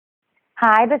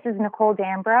Hi, this is Nicole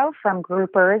Dambro from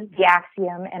Groupers, The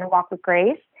Axiom, and A Walk with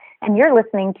Grace, and you're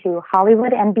listening to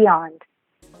Hollywood and Beyond.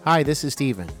 Hi, this is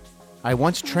Steven. I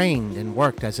once trained and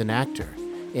worked as an actor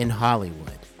in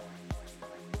Hollywood.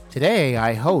 Today,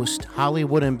 I host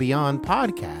Hollywood and Beyond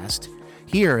podcast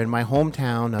here in my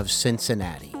hometown of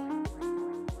Cincinnati,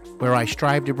 where I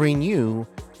strive to bring you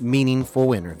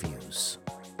meaningful interviews.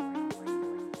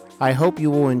 I hope you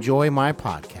will enjoy my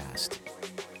podcast.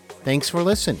 Thanks for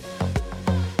listening.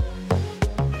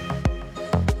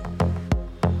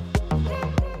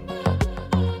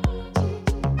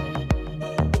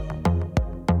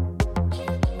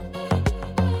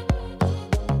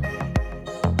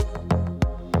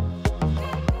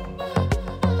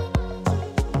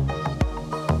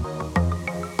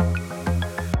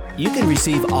 You can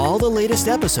receive all the latest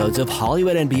episodes of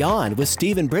Hollywood and Beyond with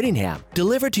Stephen Brittingham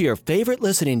delivered to your favorite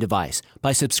listening device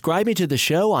by subscribing to the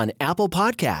show on Apple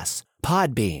Podcasts,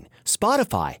 Podbean,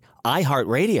 Spotify,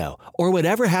 iHeartRadio, or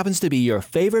whatever happens to be your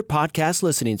favorite podcast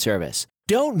listening service.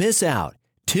 Don't miss out.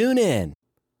 Tune in.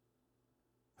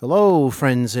 Hello,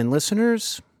 friends and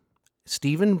listeners.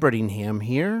 Stephen Brittingham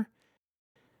here.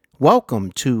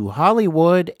 Welcome to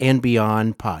Hollywood and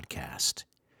Beyond podcast.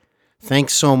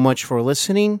 Thanks so much for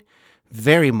listening.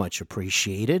 Very much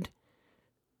appreciated.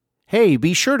 Hey,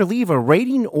 be sure to leave a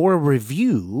rating or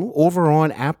review over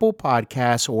on Apple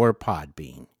Podcasts or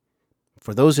Podbean.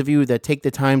 For those of you that take the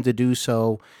time to do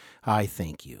so, I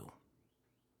thank you.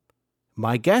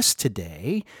 My guest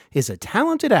today is a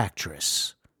talented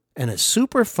actress and a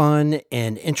super fun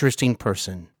and interesting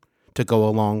person to go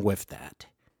along with that.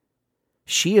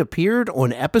 She appeared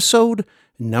on episode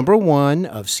number 1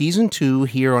 of season 2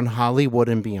 here on Hollywood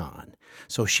and Beyond.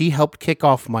 So she helped kick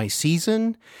off my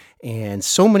season, and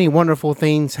so many wonderful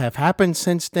things have happened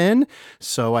since then.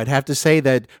 So I'd have to say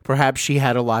that perhaps she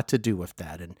had a lot to do with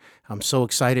that. And I'm so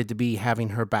excited to be having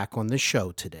her back on the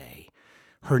show today.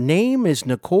 Her name is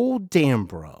Nicole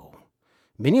Dambro.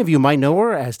 Many of you might know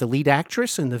her as the lead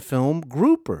actress in the film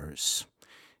Groupers.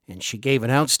 And she gave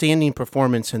an outstanding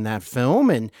performance in that film.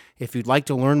 And if you'd like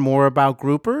to learn more about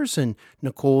Groupers and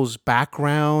Nicole's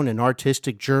background and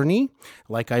artistic journey,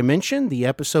 like I mentioned, the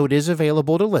episode is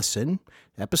available to listen.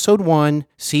 Episode 1,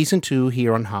 Season 2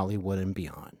 here on Hollywood and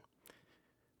Beyond.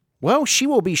 Well, she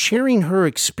will be sharing her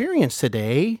experience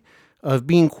today of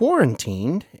being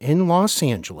quarantined in Los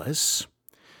Angeles.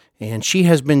 And she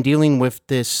has been dealing with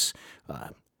this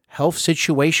health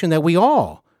situation that we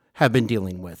all have been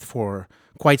dealing with for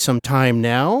quite some time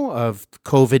now of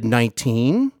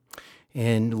COVID-19.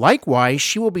 And likewise,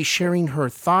 she will be sharing her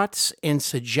thoughts and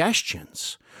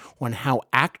suggestions on how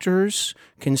actors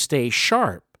can stay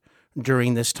sharp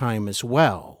during this time as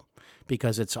well,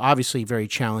 because it's obviously very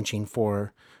challenging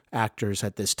for actors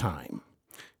at this time.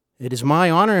 It is my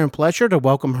honor and pleasure to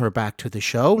welcome her back to the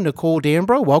show. Nicole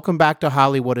Dambro, welcome back to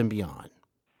Hollywood and Beyond.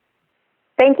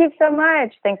 Thank you so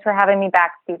much. Thanks for having me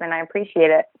back, Stephen. I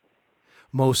appreciate it.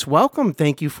 Most welcome.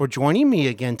 Thank you for joining me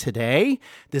again today.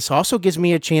 This also gives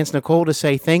me a chance, Nicole, to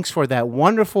say thanks for that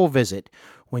wonderful visit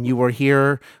when you were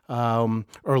here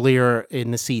earlier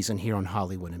in the season here on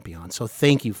Hollywood and Beyond. So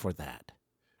thank you for that.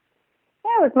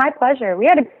 Yeah, it was my pleasure. We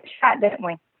had a good chat, didn't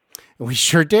we? We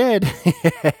sure did.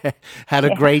 Had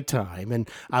a great time. And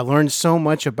I learned so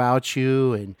much about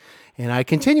you, and I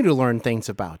continue to learn things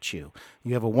about you.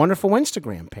 You have a wonderful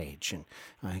Instagram page, and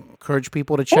I encourage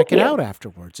people to check it out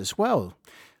afterwards as well.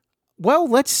 Well,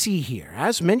 let's see here.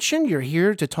 As mentioned, you're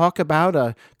here to talk about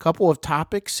a couple of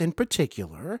topics in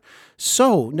particular.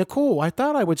 So, Nicole, I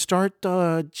thought I would start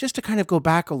just to kind of go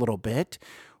back a little bit.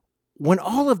 When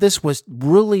all of this was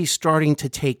really starting to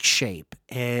take shape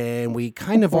and we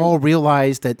kind of all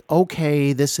realized that,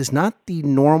 okay, this is not the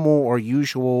normal or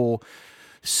usual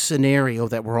scenario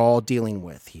that we're all dealing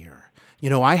with here.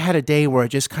 You know, I had a day where it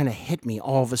just kind of hit me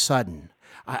all of a sudden.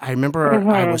 I remember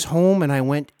I was home and I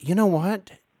went, you know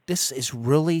what? This is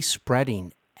really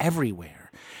spreading everywhere.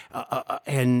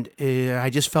 And I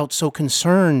just felt so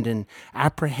concerned and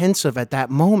apprehensive at that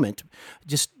moment.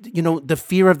 Just, you know, the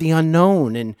fear of the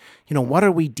unknown and, you know, what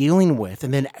are we dealing with?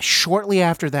 And then shortly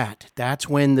after that, that's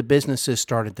when the businesses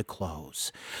started to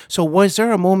close. So was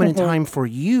there a moment in time for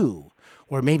you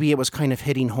where maybe it was kind of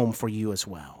hitting home for you as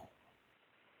well?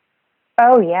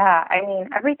 Oh, yeah. I mean,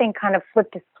 everything kind of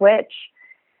flipped a switch.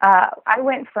 I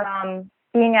went from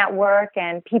being at work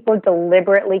and people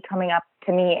deliberately coming up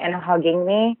to me and hugging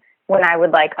me when I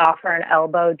would like offer an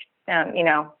elbow, you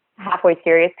know, halfway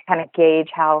serious to kind of gauge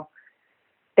how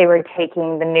they were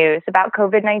taking the news about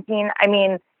COVID-19. I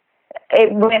mean,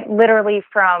 it went literally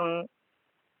from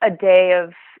a day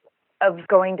of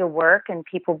going to work and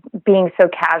people being so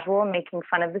casual, making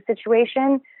fun of the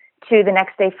situation, to the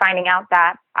next day finding out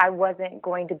that I wasn't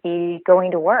going to be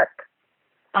going to work.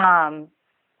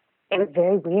 It was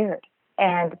very weird.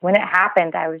 And when it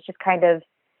happened, I was just kind of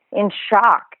in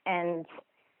shock. And,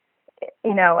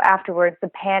 afterwards, the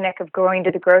panic of going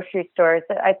to the grocery stores,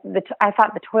 I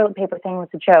thought the toilet paper thing was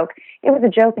a joke. It was a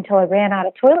joke until I ran out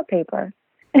of toilet paper.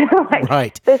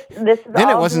 Right. This is then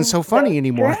it wasn't so funny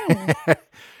anymore.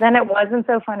 Then it wasn't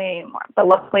so funny anymore. But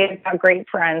luckily, I've got great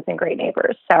friends and great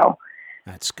neighbors. So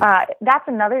that's good. That's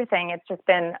another thing. It's just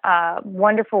been a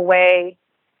wonderful way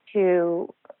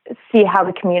to see how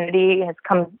the community has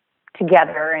come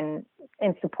together and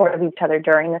in support of each other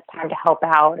during this time to help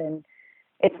out. And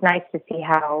it's nice to see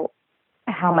how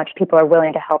much people are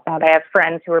willing to help out. I have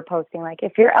friends who are posting like,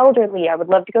 if you're elderly, I would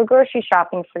love to go grocery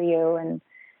shopping for you.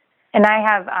 And I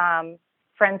have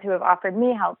friends who have offered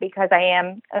me help because I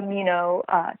am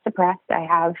immunosuppressed. I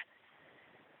have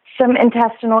some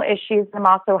intestinal issues. I'm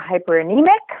also hyperanemic.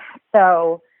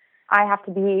 So I have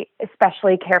to be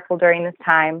especially careful during this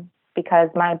time because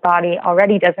my body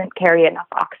already doesn't carry enough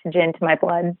oxygen to my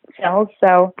blood cells.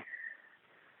 So,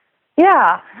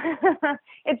 yeah,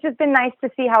 it's just been nice to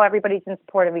see how everybody's in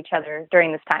support of each other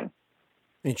during this time.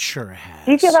 It sure has.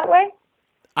 Do you feel that way?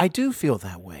 I do feel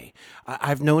that way.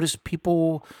 I've noticed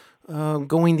people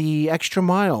going the extra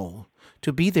mile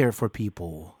to be there for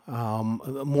people,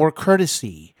 more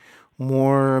courtesy,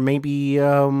 more maybe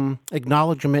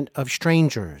acknowledgement of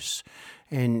strangers.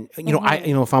 And,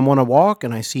 if I'm on a walk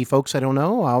and I see folks I don't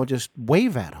know, I'll just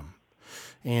wave at them.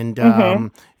 And,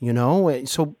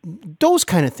 so those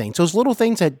kind of things, those little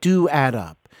things that do add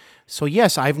up. So,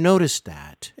 yes, I've noticed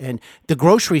that. And the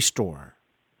grocery store,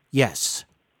 yes.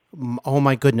 Oh,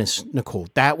 my goodness, Nicole.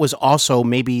 That was also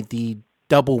maybe the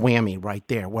double whammy right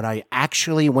there. When I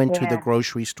actually went to the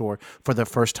grocery store for the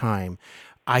first time,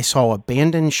 I saw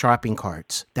abandoned shopping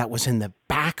carts that was in the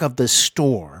back of the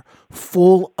store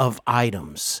full of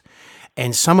items.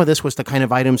 And some of this was the kind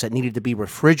of items that needed to be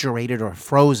refrigerated or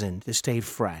frozen to stay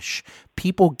fresh.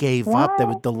 People gave up.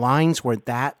 The lines were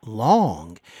that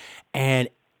long. And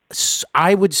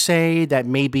I would say that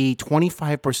maybe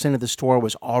 25% of the store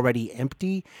was already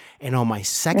empty. And on my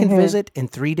second visit in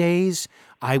 3 days,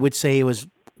 I would say it was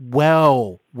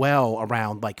well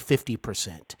around like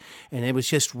 50%. And it was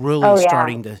just really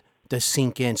starting to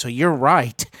sink in. So you're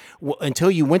right. Until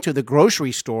you went to the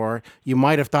grocery store, you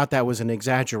might have thought that was an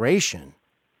exaggeration.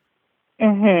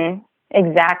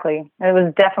 Exactly. It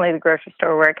was definitely the grocery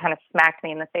store where it kind of smacked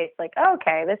me in the face like, oh,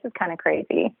 okay, this is kind of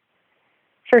crazy.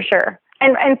 For sure.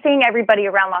 And seeing everybody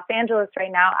around Los Angeles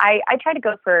right now, I try to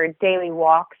go for daily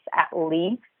walks at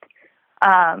least.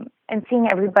 And seeing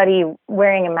everybody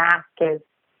wearing a mask is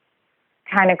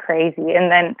kind of crazy.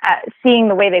 And then seeing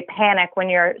the way they panic when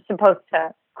you're supposed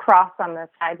to cross on the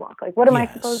sidewalk. Like, what am I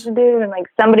supposed to do? And like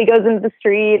somebody goes into the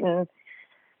street and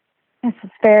it's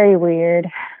just very weird.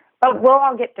 But we'll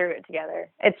all get through it together.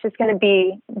 It's just going to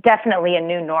be definitely a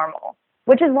new normal,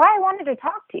 which is why I wanted to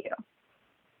talk to you.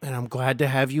 And I'm glad to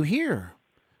have you here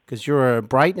because you're a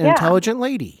bright and intelligent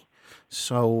lady.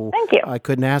 So thank you. I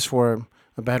couldn't ask for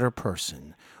a better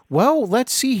person. Well,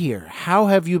 let's see here. How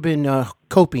have you been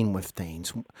coping with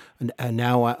things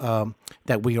now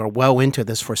that we are well into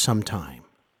this for some time?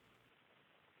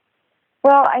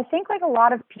 Well, I think like a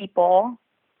lot of people,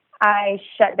 I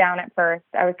shut down at first.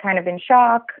 I was kind of in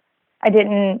shock. I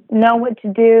didn't know what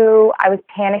to do. I was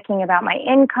panicking about my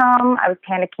income. I was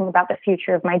panicking about the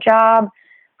future of my job.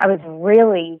 I was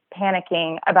really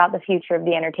panicking about the future of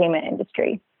the entertainment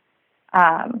industry.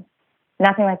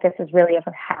 Nothing like this has really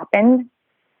ever happened.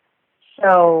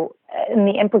 So, and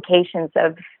the implications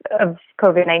of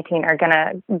COVID-19 are going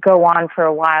to go on for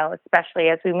a while, especially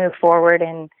as we move forward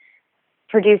in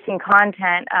producing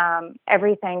content,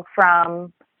 everything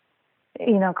from,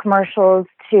 commercials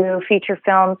to feature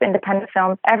films, independent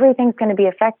films, everything's going to be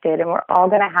affected and we're all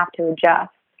going to have to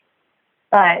adjust.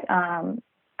 But,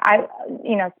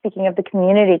 speaking of the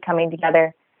community coming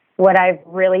together, what I've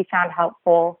really found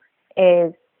helpful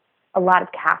is a lot of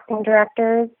casting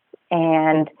directors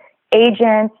and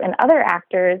agents and other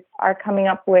actors are coming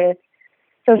up with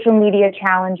social media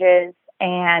challenges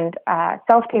and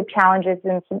self-tape challenges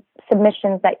and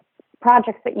submissions, that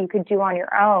projects that you could do on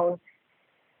your own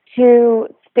to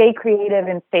stay creative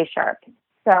and stay sharp.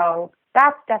 So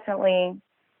that's definitely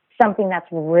something that's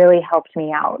really helped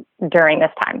me out during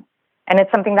this time. And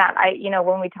it's something that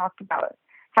when we talked about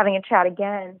having a chat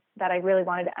again, that I really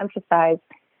wanted to emphasize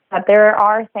that there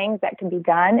are things that can be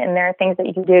done and there are things that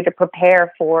you can do to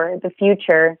prepare for the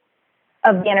future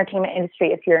of the entertainment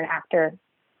industry if you're an actor.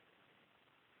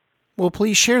 Well,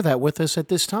 please share that with us at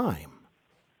this time.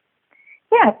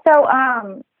 Yeah,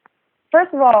 so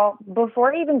first of all,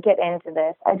 before I even get into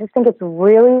this, I just think it's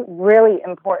really, really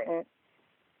important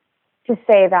to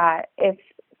say that if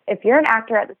you're an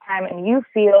actor at this time and you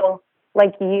feel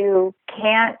like you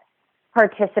can't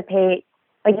participate,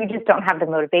 like you just don't have the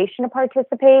motivation to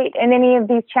participate in any of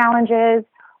these challenges,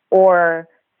 or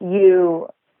you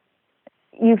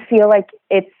feel like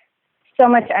it's so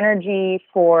much energy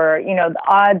for, the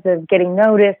odds of getting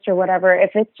noticed or whatever,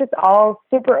 if it's just all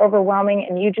super overwhelming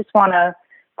and you just want to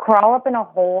crawl up in a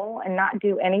hole and not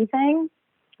do anything,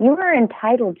 you are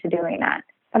entitled to doing that.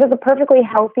 That is a perfectly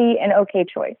healthy and okay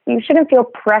choice. You shouldn't feel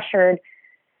pressured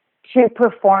to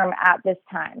perform at this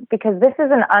time, because this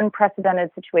is an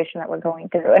unprecedented situation that we're going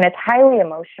through, and it's highly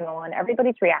emotional and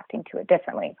everybody's reacting to it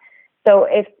differently. So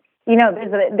if,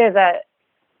 there's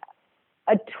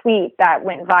a tweet that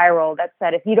went viral that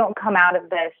said, if you don't come out of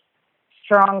this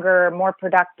stronger, more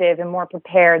productive, and more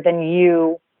prepared, then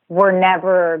you were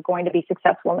never going to be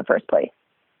successful in the first place.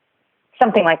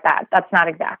 Something like that. That's not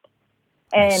exact.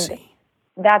 And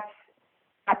that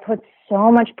puts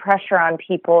so much pressure on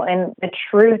people. And the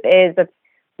truth is, it's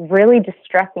really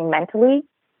distressing mentally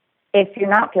if you're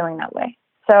not feeling that way.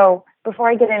 So before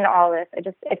I get into all this,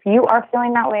 if you are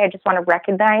feeling that way, I just want to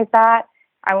recognize that.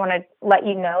 I want to let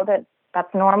you know that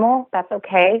that's normal. That's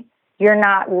okay. You're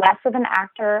not less of an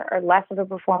actor or less of a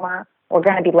performer or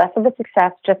going to be less of a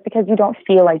success just because you don't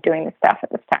feel like doing this stuff at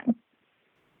this time.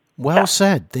 Well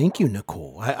said. Thank you,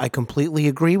 Nicole. I completely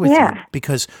agree with you,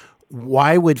 because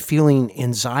why would feeling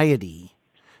anxiety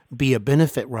be a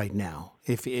benefit right now?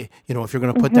 If you're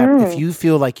going to put that, if you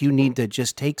feel like you need to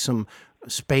just take some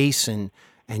space and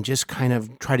just kind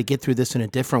of try to get through this in a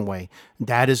different way,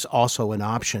 that is also an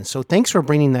option. So thanks for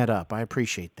bringing that up. I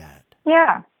appreciate that.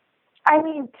 Yeah. I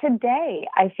mean, today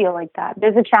I feel like that.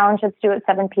 There's a challenge that's due at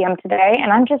 7 p.m. today,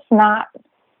 and I'm just not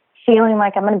feeling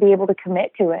like I'm going to be able to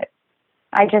commit to it.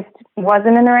 I just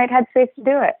wasn't in the right headspace to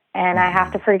do it, and I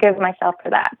have to forgive myself for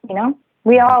that,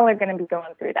 We all are going to be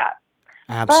going through that.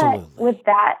 Absolutely. But with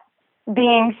that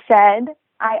being said,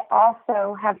 I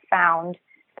also have found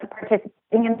that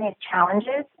participating in these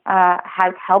challenges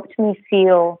has helped me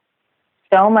feel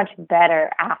so much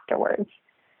better afterwards.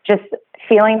 Just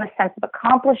feeling the sense of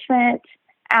accomplishment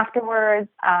afterwards,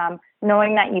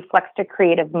 knowing that you flexed a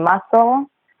creative muscle.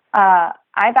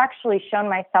 I've actually shown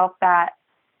myself that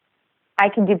I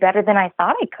can do better than I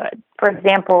thought I could. For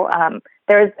example,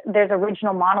 there's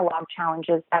original monologue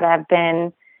challenges that have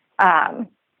been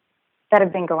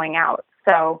going out.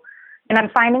 So, and I'm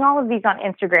finding all of these on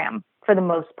Instagram for the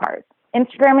most part.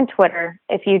 Instagram and Twitter,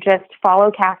 if you just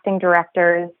follow casting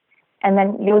directors, and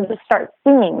then you'll just start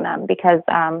seeing them because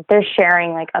they're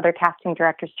sharing like other casting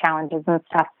directors' challenges and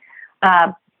stuff.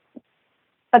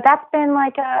 But that's been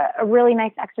like a really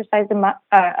nice exercise,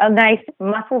 a nice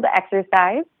muscle to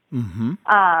exercise. Mm-hmm.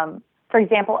 For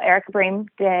example, Erica Bream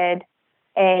did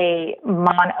a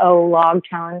monologue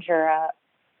challenge or a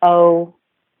O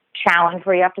challenge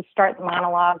where you have to start the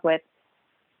monologue with,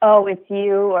 "Oh, it's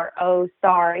you," or "Oh,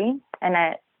 sorry," and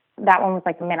that one was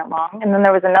like a minute long. And then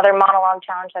there was another monologue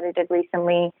challenge that I did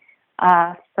recently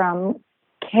from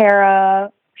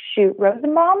Kara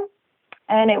Rosenbaum,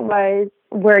 and it was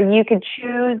where you could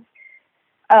choose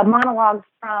a monologue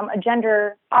from a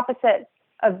gender opposite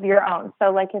of your own.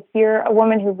 So like if you're a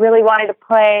woman who really wanted to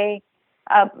play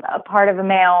a part of a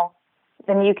male,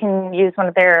 then you can use one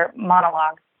of their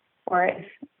monologues. Or if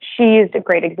she used a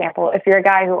great example, if you're a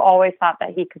guy who always thought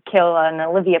that he could kill an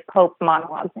Olivia Pope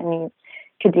monologue, then you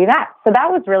could do that. So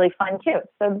that was really fun too.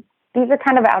 So these are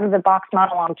kind of out of the box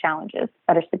monologue challenges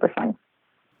that are super fun.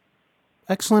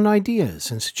 Excellent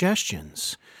ideas and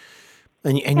suggestions.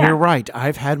 And you're right.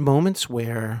 I've had moments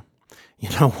where, you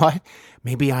know what,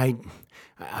 maybe I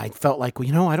felt like,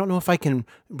 well, I don't know if I can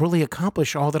really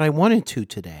accomplish all that I wanted to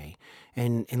today.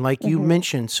 And like you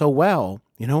mentioned so well,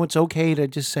 it's okay to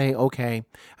just say, okay,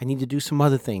 I need to do some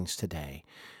other things today.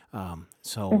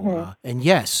 And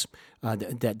yes,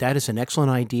 that is an excellent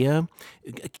idea.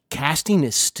 Casting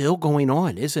is still going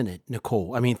on, isn't it,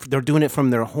 Nicole? I mean, they're doing it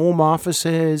from their home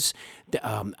offices.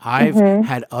 I've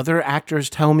had other actors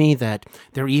tell me that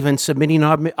they're even submitting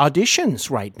auditions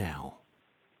right now.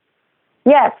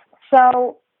 Yes.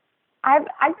 So I've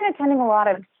been attending a lot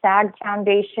of SAG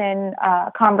Foundation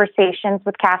conversations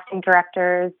with casting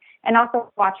directors, and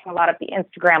also watching a lot of the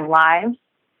Instagram lives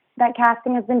that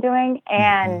casting has been doing.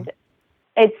 And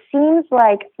it seems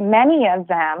like many of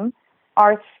them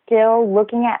are still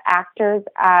looking at actors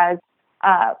as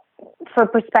for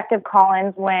prospective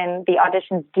call-ins when the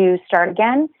auditions do start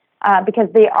again, because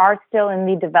they are still in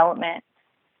the development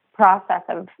process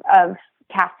of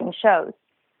casting shows.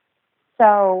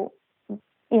 So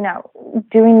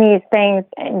doing these things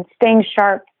and staying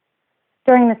sharp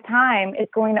during this time is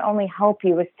going to only help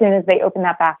you as soon as they open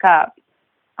that back up.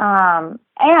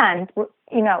 And,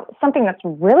 something that's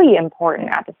really important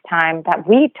at this time that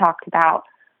we talked about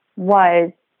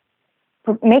was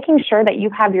making sure that you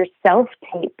have your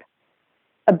self-tape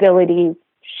abilities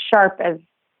sharp as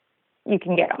you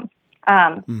can get them.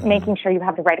 Making sure you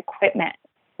have the right equipment,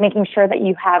 making sure that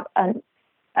you have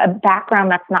a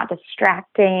background that's not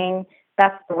distracting,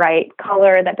 that's the right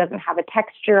color, that doesn't have a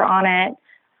texture on it,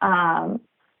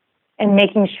 and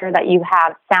making sure that you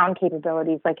have sound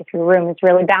capabilities. Like if your room is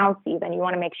really bouncy, then you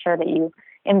want to make sure that you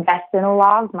invest in a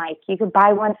lav mic. You could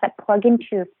buy ones that plug into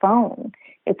your phone.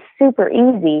 It's super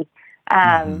easy.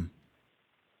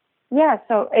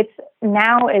 So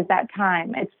now is that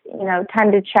time. It's,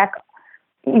 time to check,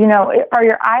 are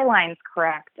your eye lines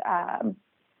correct?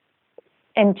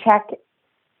 And check.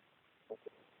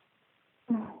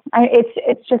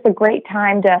 It's just a great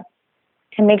time to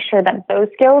make sure that those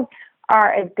skills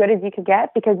are as good as you could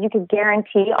get, because you could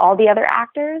guarantee all the other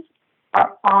actors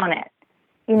are on it.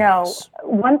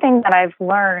 One thing that I've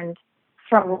learned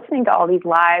from listening to all these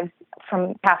lives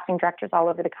from casting directors all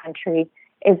over the country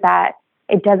is that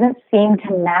it doesn't seem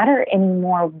to matter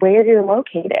anymore where you're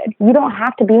located. You don't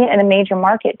have to be in a major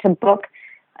market to book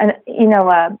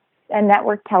a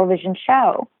network television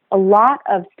show. A lot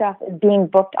of stuff is being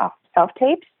booked off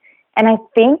self-tapes. And I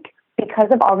think because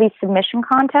of all these submission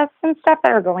contests and stuff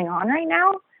that are going on right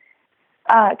now,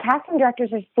 casting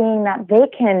directors are seeing that they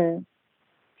can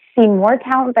see more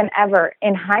talent than ever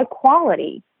in high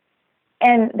quality.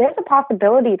 And there's a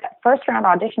possibility that first round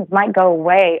auditions might go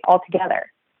away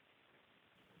altogether.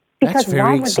 Because That's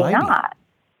very exciting. Why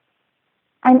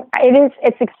would they not?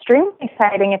 It's extremely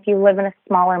exciting if you live in a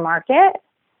smaller market.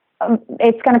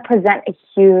 It's going to present a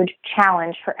huge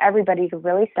challenge for everybody to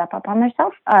really step up on their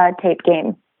self-tape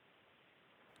game.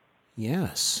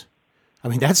 Yes. I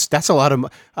mean, that's a lot of...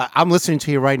 I'm listening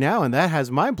to you right now, and that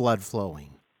has my blood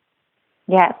flowing.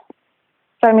 Yes.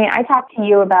 So, I talked to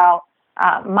you about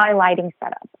my lighting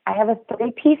setup. I have a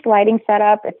 3-piece lighting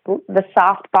setup. It's the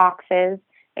soft boxes.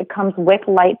 It comes with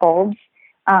light bulbs.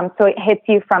 So it hits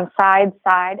you from side,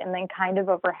 and then kind of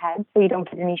overhead, so you don't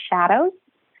get any shadows.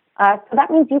 So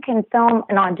that means you can film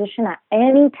an audition at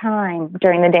any time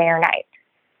during the day or night.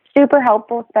 Super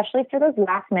helpful, especially for those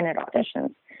last-minute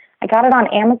auditions. I got it on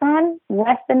Amazon,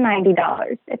 less than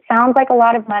 $90. It sounds like a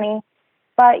lot of money,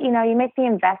 but, you make the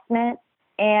investment,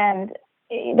 and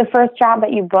the first job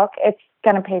that you book, it's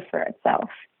going to pay for itself.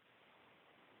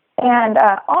 And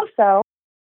also,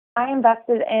 I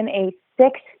invested in a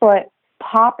 6-foot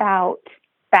pop-out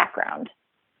background.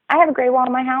 I have a gray wall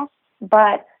in my house,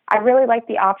 but I really like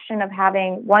the option of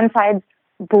having one side's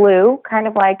blue, kind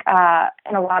of like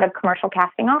in a lot of commercial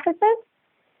casting offices,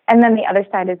 and then the other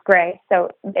side is gray.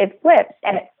 So it flips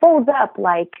and it folds up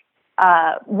like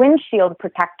a windshield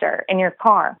protector in your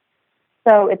car.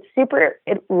 So it's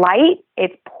light,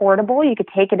 it's portable. You could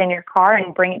take it in your car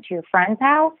and bring it to your friend's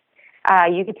house.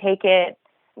 You could take it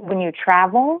when you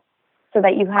travel so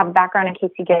that you have a background in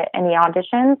case you get any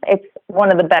auditions. It's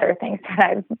one of the better things that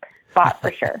I've bought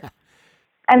for sure.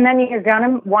 And then you're going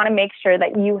to want to make sure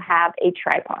that you have a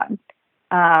tripod.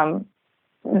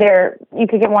 You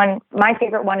could get one. My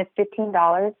favorite one is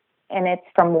 $15, and it's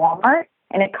from Walmart,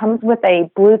 and it comes with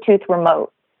a Bluetooth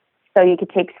remote. So you could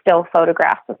take still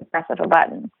photographs with the press of a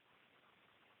button.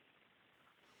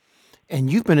 And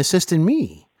you've been assisting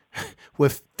me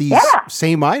with these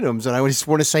same items, and I just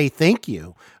want to say thank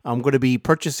you. I'm going to be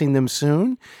purchasing them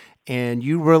soon, and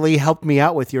you really helped me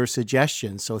out with your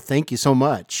suggestions, so thank you so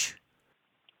much.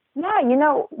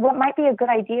 Yeah, what might be a good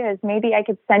idea is maybe I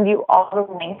could send you all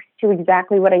the links to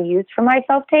exactly what I used for my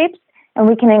self-tapes, and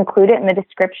we can include it in the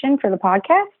description for the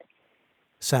podcast.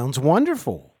 Sounds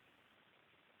wonderful.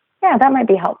 Yeah, that might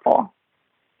be helpful.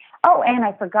 Oh, and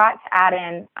I forgot to add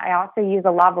in, I also use a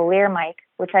lavalier mic,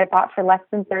 which I bought for less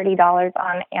than $30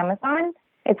 on Amazon.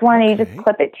 It's one you just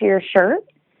clip it to your shirt,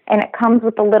 and it comes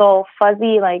with a little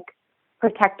fuzzy,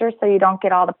 protector so you don't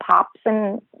get all the pops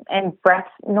and breath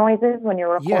noises when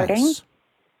you're recording. Yes.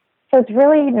 So it's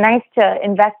really nice to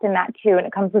invest in that too. And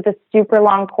it comes with a super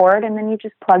long cord, and then you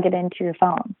just plug it into your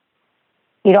phone.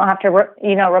 You don't have to,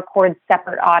 record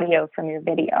separate audio from your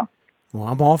video. Well,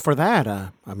 I'm all for that.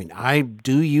 I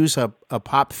do use a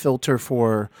pop filter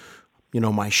for,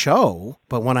 my show.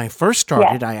 But when I first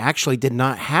started, I actually did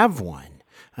not have one.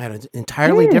 I had an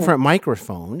entirely different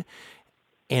microphone.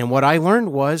 And what I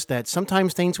learned was that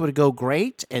sometimes things would go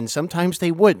great and sometimes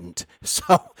they wouldn't.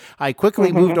 So I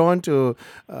quickly moved on to,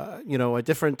 a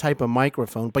different type of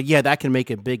microphone. But yeah, that can make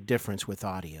a big difference with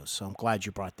audio. So I'm glad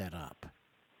you brought that up.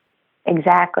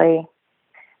 Exactly.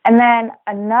 And then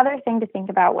another thing to think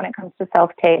about when it comes to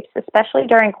self-tapes, especially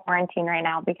during quarantine right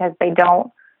now, because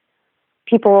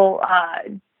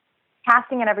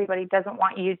casting and everybody doesn't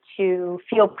want you to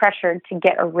feel pressured to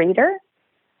get a reader,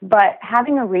 but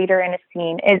having a reader in a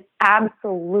scene is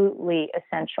absolutely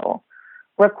essential.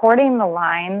 Recording the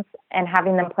lines and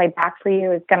having them play back for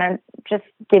you is going to just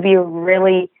give you a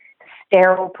really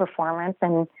sterile performance,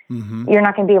 and you're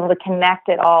not going to be able to connect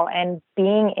at all. And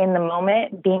being in the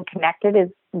moment, being connected is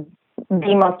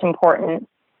the most important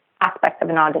aspect of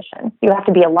an audition. You have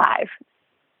to be alive.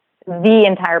 The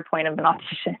entire point of an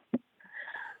audition.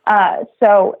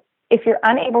 So if you're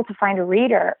unable to find a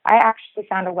reader, I actually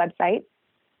found a website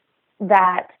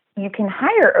that you can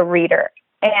hire a reader,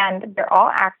 and they're all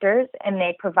actors, and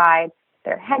they provide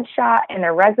their headshot and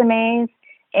their resumes,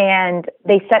 and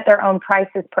they set their own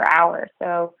prices per hour.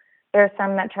 So there are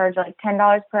some that charge like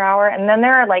 $10 per hour. And then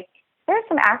there are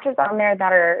some actors on there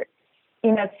that are,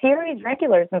 series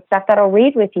regulars and stuff that'll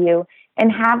read with you,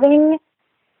 and having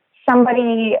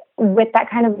somebody with that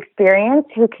kind of experience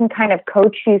who can kind of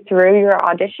coach you through your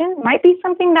audition might be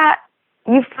something that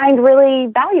you find really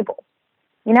valuable,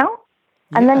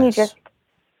 And then you just,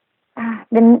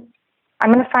 then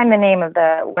I'm going to find the name of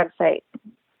the website.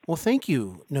 Well, thank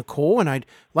you, Nicole. And I'd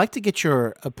like to get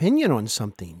your opinion on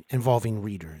something involving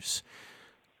readers.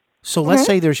 So let's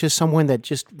say there's just someone that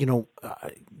just,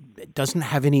 doesn't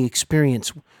have any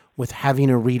experience with having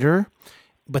a reader,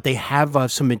 but they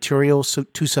have some material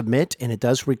to submit, and it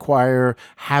does require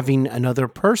having another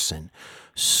person.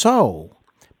 So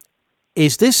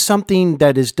is this something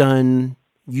that is done?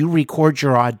 You record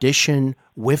your audition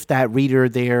with that reader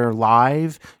there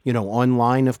live,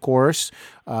 online, of course,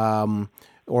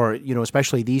 or,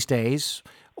 especially these days?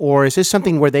 Or is this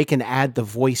something where they can add the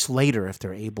voice later if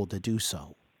they're able to do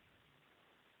so?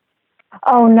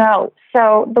 Oh, no.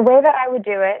 So the way that I would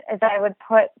do it is I would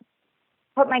put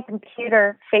my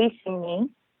computer facing me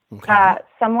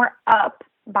somewhere up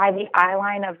by the eye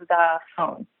line of the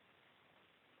phone.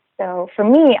 So for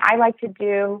me, I like to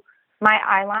do my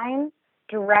eye line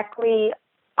directly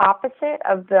opposite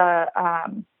of the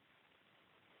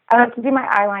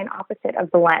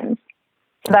lens,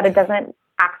 so that it doesn't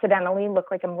accidentally look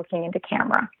like I'm looking into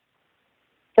camera.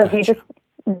 So if you just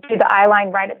do the eye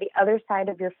line right at the other side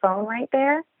of your phone right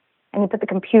there, and you put the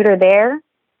computer there,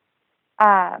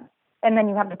 and then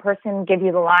you have the person give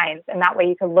you the lines, and that way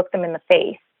you can look them in the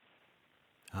face.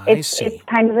 I see. It's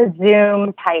kind of a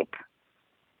Zoom type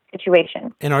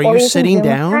situation. And are you sitting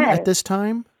down at this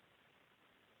time?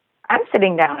 I'm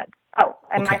sitting down.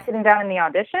 Am I sitting down in the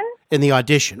audition? In the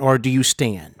audition, or do you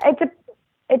stand? It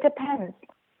depends.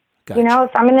 Gotcha.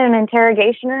 If I'm in an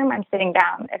interrogation room, I'm sitting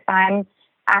down. If I'm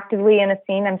actively in a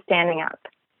scene, I'm standing up.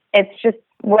 It's just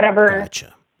whatever,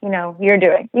 you're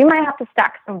doing. You might have to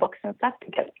stack some books and stuff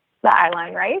to get the eye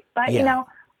line right. But,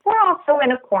 we're also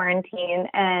in a quarantine,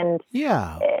 and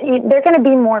they're going to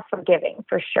be more forgiving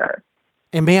for sure.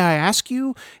 And may I ask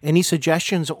you any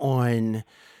suggestions on,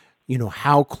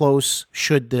 how close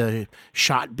should the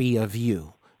shot be of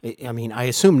you? I mean, I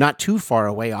assume not too far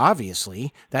away,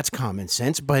 obviously. That's common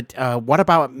sense. But what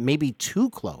about maybe too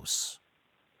close?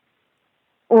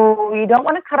 Well, you don't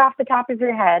want to cut off the top of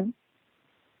your head.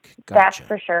 Gotcha. That's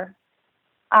for sure.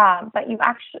 But you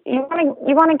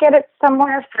want to get it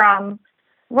somewhere from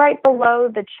right below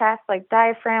the chest, like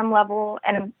diaphragm level,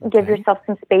 and give yourself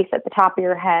some space at the top of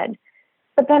your head.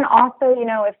 But then also,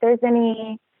 if there's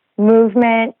any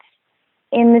movement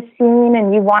in the scene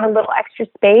and you want a little extra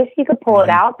space, you could pull it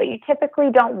out, but you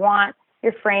typically don't want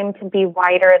your frame to be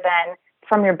wider than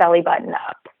from your belly button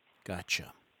up.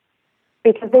 Gotcha.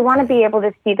 Because they want to be able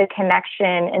to see the connection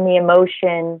and the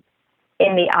emotion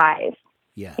in the eyes.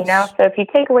 Yes. So if you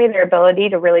take away their ability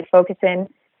to really focus in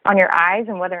on your eyes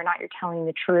and whether or not you're telling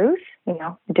the truth,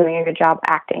 doing a good job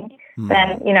acting,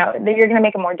 then, you're going to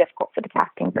make it more difficult for the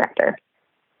casting director.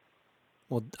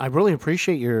 Well, I really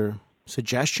appreciate your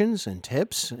suggestions and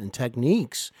tips and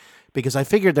techniques, because I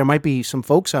figured there might be some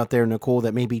folks out there, Nicole,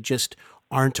 that maybe just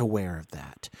aren't aware of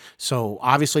that. So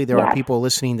obviously there are people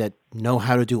listening that know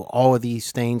how to do all of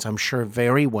these things, I'm sure,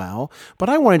 very well. But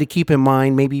I wanted to keep in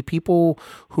mind maybe people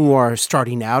who are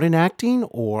starting out in acting,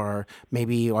 or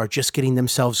maybe are just getting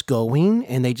themselves going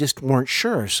and they just weren't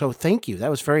sure. So thank you. That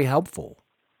was very helpful.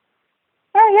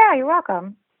 Oh, yeah, you're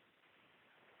welcome.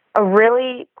 A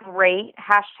really great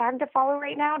hashtag to follow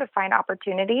right now to find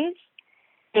opportunities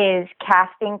is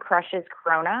Casting Crushes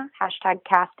Corona, hashtag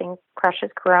Casting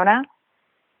Crushes Corona.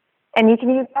 And you can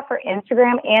use that for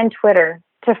Instagram and Twitter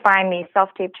to find these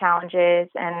self-tape challenges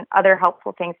and other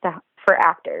helpful things for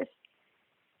actors.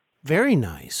 Very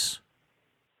nice.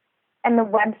 And the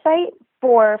website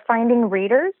for finding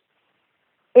readers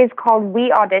is called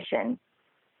We Audition.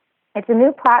 It's a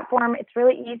new platform. It's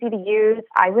really easy to use.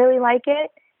 I really like it.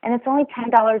 And it's only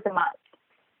 $10 a month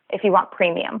if you want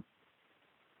premium.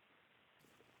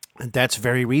 And that's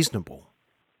very reasonable.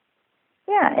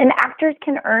 Yeah, and actors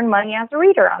can earn money as a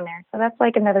reader on there. So that's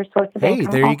like another source of income.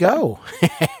 Hey, there you go.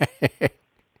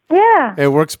 Yeah. It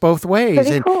works both ways.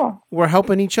 Pretty and cool. We're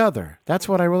helping each other. That's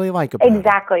what I really like about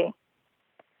it.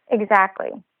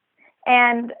 Exactly.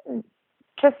 And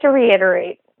just to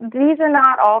reiterate, these are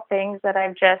not all things that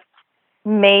I've just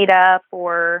made up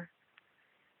or,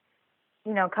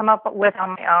 come up with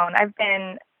on my own. I've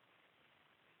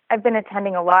been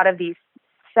attending a lot of these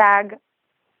SAG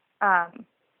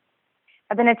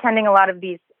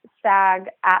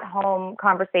at-home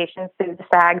conversations through the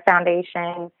SAG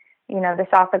Foundation. This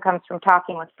also comes from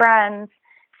talking with friends,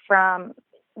 from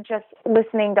just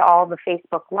listening to all the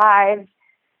Facebook Lives.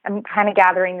 I'm kind of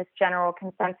gathering this general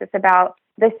consensus about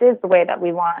this is the way that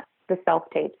we want the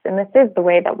self-tapes, and this is the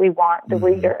way that we want the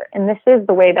reader, and this is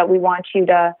the way that we want you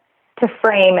to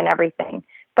frame and everything.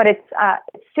 But it's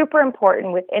super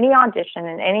important with any audition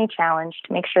and any challenge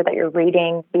to make sure that you're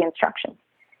reading the instructions,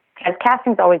 because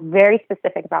casting is always very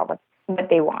specific about what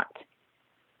they want.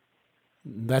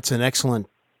 That's an excellent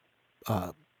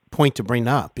point to bring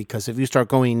up, because if you start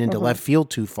going into left field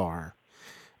too far,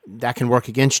 that can work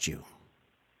against you.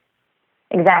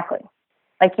 Exactly.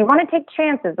 Like, you want to take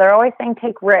chances. They're always saying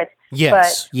take risks.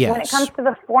 Yes, but when it comes to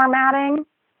the formatting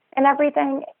and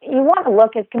everything, you want to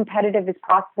look as competitive as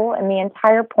possible, and the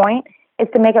entire point is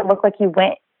to make it look like you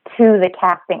went to the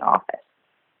casting office.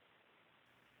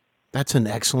 That's an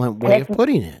excellent way of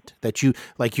putting it. That you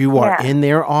are in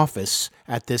their office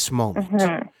at this moment.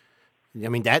 I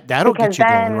mean, that'll get you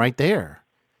going right there.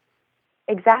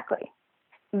 Exactly.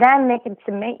 Then they can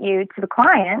submit you to the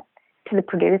client, to the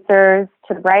producers,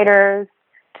 to the writers,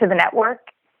 to the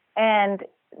network, and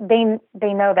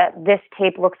they know that this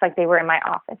tape looks like they were in my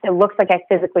office. It looks like I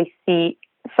physically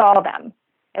saw them.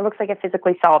 It looks like I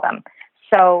physically saw them.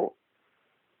 So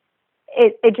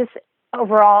it just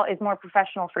overall is more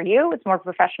professional for you. It's more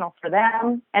professional for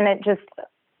them, and it just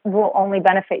will only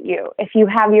benefit you. If you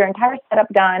have your entire setup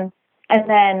done, and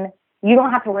then you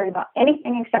don't have to worry about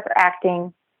anything except for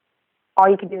acting, all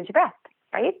you can do is your best,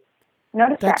 right? No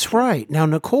distraction. That's right. Now,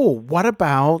 Nicole, what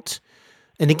about,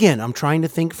 and again, I'm trying to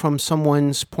think from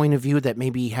someone's point of view that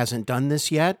maybe hasn't done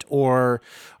this yet, or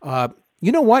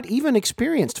you know what? Even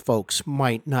experienced folks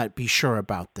might not be sure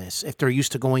about this if they're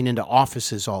used to going into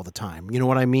offices all the time. You know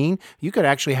what I mean? You could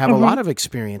actually have a lot of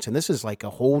experience, and this is like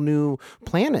a whole new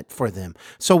planet for them.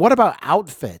 So what about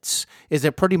outfits? Is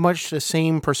it pretty much the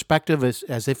same perspective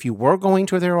as if you were going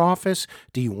to their office?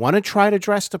 Do you want to try to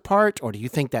dress the part, or do you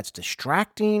think that's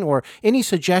distracting? Or any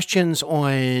suggestions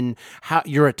on how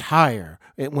your attire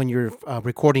when you're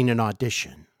recording an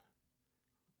audition?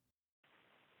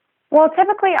 Well,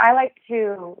 typically I like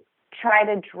to try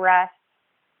to dress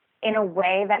in a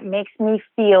way that makes me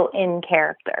feel in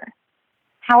character.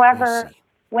 However,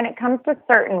 when it comes to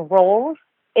certain roles,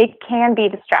 it can be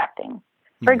distracting.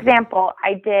 For example,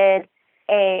 I did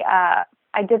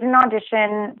an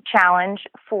audition challenge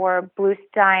for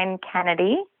Bluestein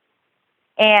Kennedy,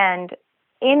 and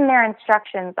in their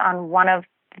instructions on one of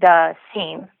the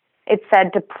scenes, it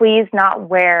said to please not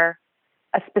wear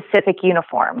a specific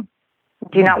uniform.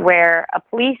 Do not wear a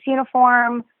police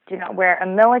uniform. Do not wear a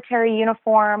military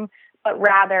uniform, but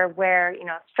rather wear,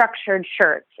 structured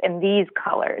shirts in these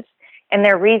colors. And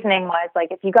their reasoning was, like,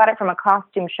 if you got it from a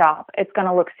costume shop, it's going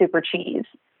to look super cheese.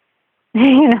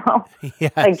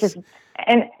 Yes. Like just,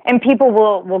 and people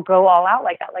will go all out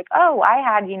like that. Like, oh, I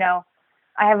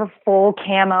have a full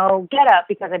camo getup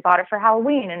because I bought it for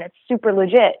Halloween and it's super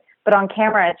legit. But on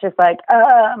camera, it's just like,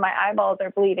 my eyeballs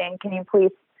are bleeding. Can you please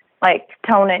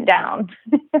tone it down?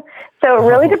 So it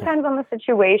really depends on the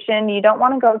situation. You don't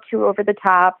want to go too over the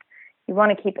top. You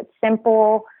want to keep it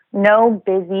simple, no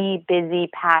busy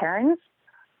patterns.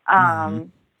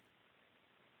 You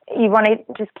want to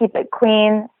just keep it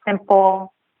clean,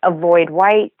 simple, avoid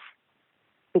white,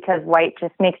 because white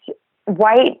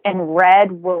and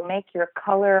red will make your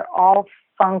color all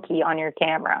funky on your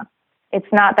camera.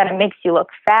 It's not that it makes you look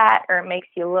fat or it makes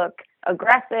you look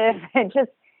aggressive.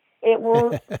 It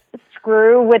will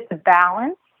screw with the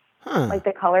balance, like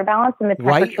the color balance and the temperature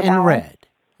white and balance. Red.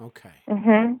 Okay.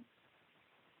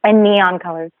 And neon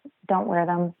colors. Don't wear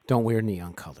them. Don't wear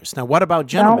neon colors. Now, what about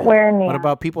gentlemen? Don't wear neon. What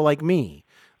about people like me?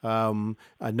 A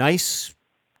nice,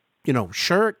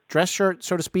 dress shirt,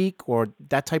 so to speak, or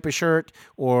that type of shirt?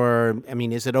 Or,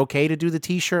 is it okay to do the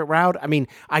T-shirt route?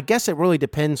 I guess it really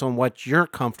depends on what you're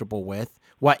comfortable with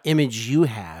what image you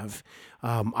have.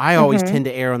 I always tend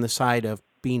to err on the side of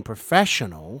being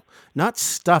professional, not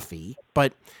stuffy,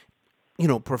 but,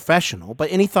 professional.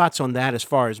 But any thoughts on that as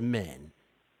far as men?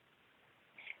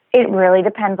 It really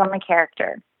depends on the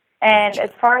character. And Gotcha.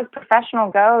 as far as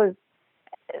professional goes,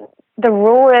 the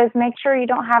rule is make sure you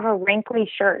don't have a wrinkly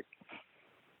shirt.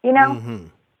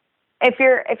 If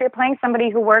you're playing somebody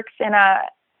who works in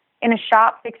a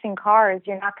shop fixing cars,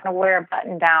 you're not going to wear a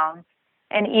button down.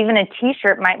 And even a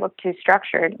t-shirt might look too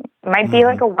structured. It might be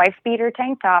like a wife beater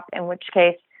tank top, in which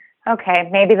case, okay,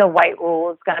 maybe the white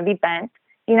rule is going to be bent.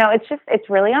 It's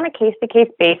really on a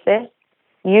case-to-case basis.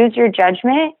 Use your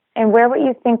judgment and wear what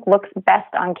you think looks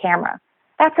best on camera.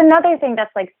 That's another thing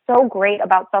that's like so great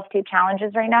about self-tape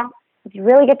challenges right now, is you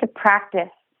really get to practice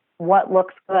what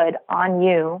looks good on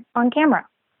you on camera.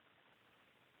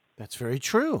 That's very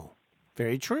true.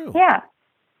 Very true. Yeah.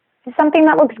 It's something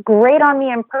that looks great on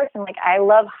me in person. Like, I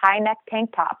love high neck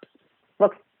tank tops.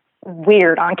 Looks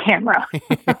weird on camera.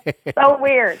 So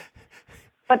weird.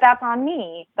 But that's on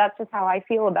me. That's just how I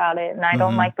feel about it. And I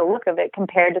don't like the look of it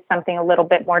compared to something a little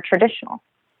bit more traditional.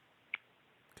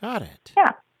 Got it.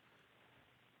 Yeah.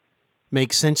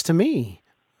 Makes sense to me.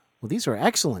 Well, these are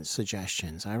excellent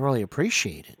suggestions. I really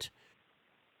appreciate it.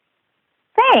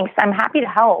 Thanks. I'm happy to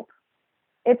help.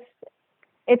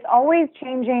 It's always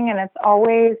changing, and it's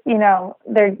always,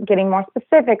 they're getting more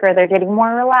specific or they're getting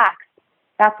more relaxed.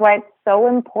 That's why it's so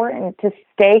important to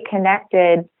stay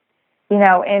connected,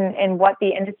 in what the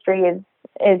industry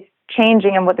is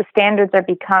changing and what the standards are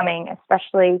becoming.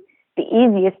 Especially the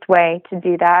easiest way to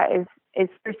do that is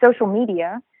through social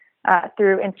media,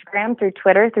 through Instagram, through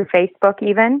Twitter, through Facebook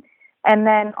even, and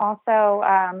then also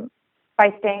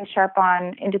by staying sharp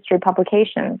on industry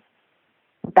publications,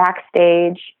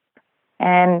 Backstage,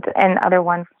 and other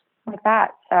ones like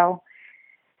that. So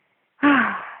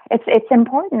it's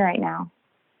important right now.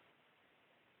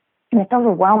 And it's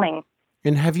overwhelming.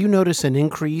 And have you noticed an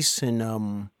increase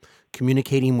in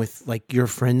communicating with like your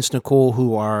friends, Nicole,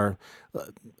 who are,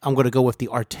 I'm going to go with the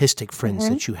artistic friends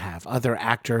that you have, other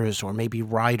actors or maybe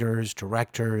writers,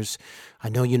 directors? I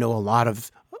know you know a lot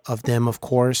of them, of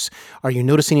course. Are you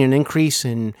noticing an increase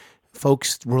in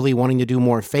folks really wanting to do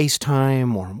more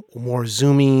FaceTime or more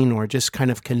Zooming or just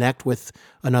kind of connect with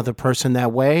another person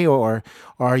that way? Or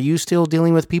are you still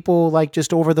dealing with people like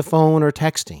just over the phone or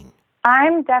texting?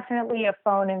 I'm definitely a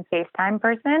phone and FaceTime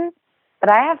person,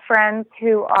 but I have friends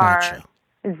who are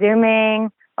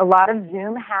Zooming, a lot of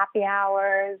Zoom happy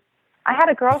hours. I had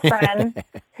a girlfriend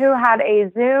who had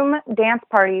a Zoom dance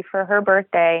party for her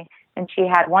birthday, and she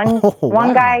had one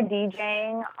guy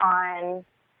DJing on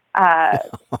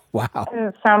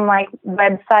some like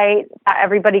website that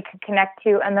everybody could connect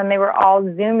to, and then they were all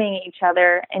Zooming each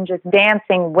other and just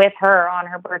dancing with her on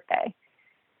her birthday.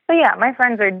 So yeah, my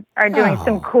friends are doing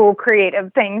some cool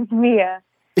creative things via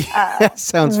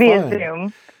sounds via fun.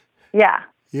 Zoom. Yeah.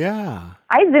 Yeah.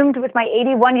 I Zoomed with my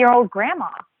 81-year-old grandma.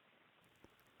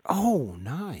 Oh,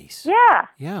 nice. Yeah.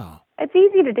 Yeah. It's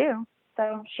easy to do.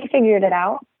 So she figured it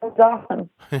out. It was awesome.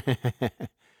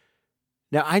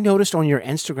 Now, I noticed on your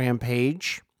Instagram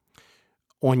page,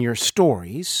 on your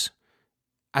stories,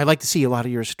 I like to see a lot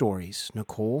of your stories,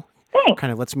 Nicole. Thanks.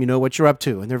 Kind of lets me know what you're up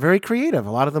to. And they're very creative.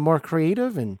 A lot of them are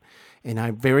creative and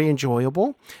I'm very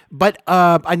enjoyable. But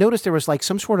I noticed there was like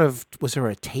some sort of, was there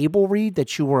a table read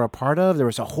that you were a part of? There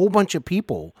was a whole bunch of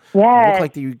people. Yeah. It looked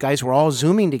like you guys were all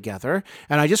Zooming together.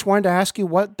 And I just wanted to ask you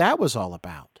what that was all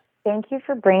about. Thank you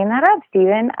for bringing that up,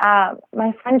 Stephen.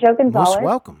 My friend Joe Gonzalez Most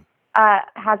welcome.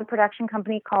 Has a production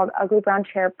company called Ugly Brown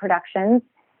Chair Productions.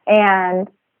 And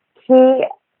he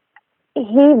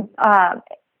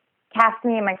cast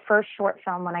me in my first short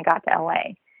film when I got to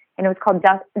LA, and it was called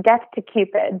Death to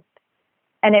Cupid,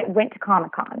 and it went to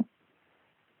Comic-Con.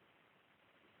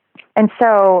 And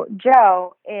so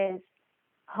Joe is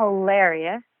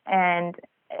hilarious, and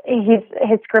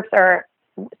his scripts are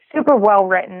super well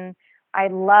written. I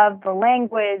love the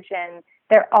language, and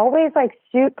they're always like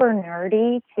super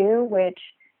nerdy too, which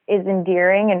is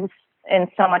endearing and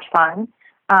so much fun.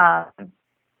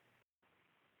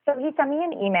 So he sent me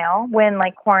an email when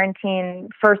like quarantine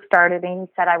first started, and he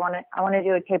said, I want to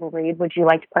do a table read. Would you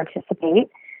like to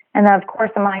participate? And then of course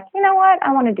I'm like, you know what?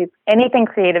 I want to do anything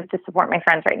creative to support my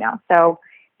friends right now. So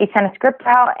he sent a script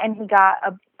out, and he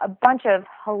got a bunch of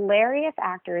hilarious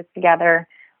actors together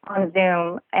on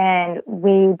Zoom, and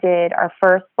we did our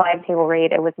first live table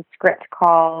read. It was a script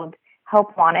called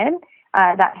Help Wanted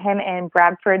that him and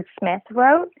Bradford Smith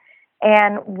wrote,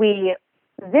 and we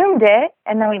Zoomed it,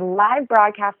 and then we live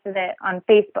broadcasted it on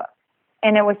Facebook.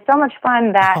 And it was so much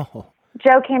fun that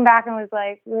Joe came back and was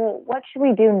like, well, what should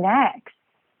we do next?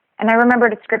 And I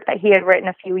remembered a script that he had written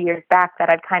a few years back that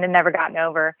I'd kind of never gotten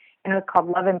over, and it was called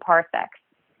Love in Parsecs.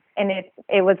 And it's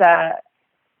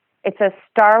a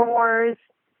Star Wars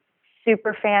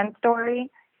super fan story.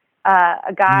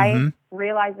 A guy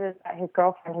realizes that his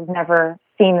girlfriend has never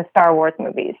seen the Star Wars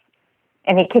movies,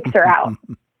 and he kicks her out.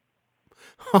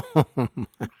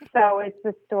 So it's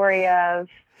the story of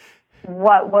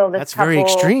what will this That's couple... very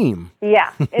extreme.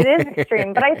 Yeah, it is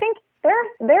extreme. But I think there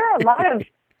are a lot of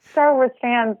Star Wars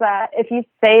fans that if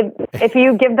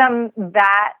you give them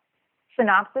that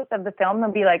synopsis of the film,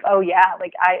 they'll be like, oh yeah,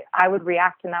 like I would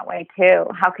react in that way too.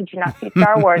 How could you not see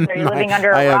Star Wars? Are you living under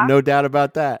a rock? I have no doubt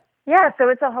about that. Yeah, so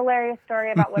it's a hilarious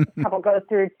story about what the couple goes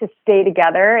through to stay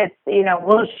together. It's,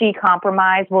 will she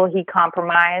compromise? Will he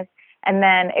compromise? And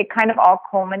then it kind of all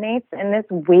culminates in this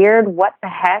weird what the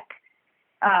heck,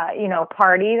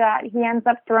 party that he ends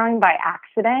up throwing by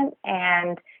accident,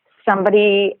 and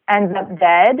somebody ends up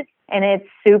dead, and it's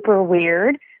super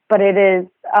weird, but it is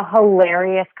a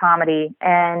hilarious comedy.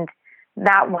 And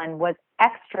that one was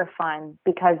extra fun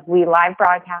because we live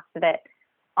broadcasted it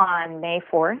on May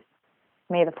 4th.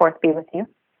 May the 4th be with you.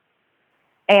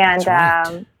 And,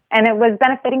 right. And it was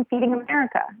benefiting Feeding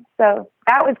America. So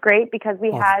that was great because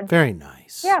we had... Very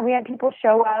nice. Yeah, we had people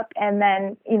show up and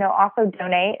then, also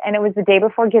donate. And it was the day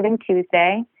before Giving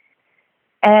Tuesday.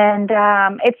 And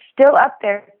it's still up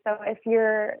there. So if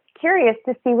you're curious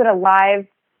to see what a live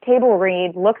table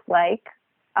read looks like,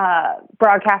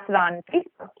 broadcasted on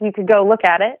Facebook, you could go look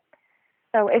at it.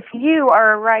 So if you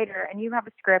are a writer and you have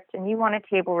a script and you want to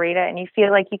table read it and you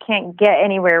feel like you can't get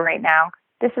anywhere right now,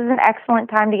 this is an excellent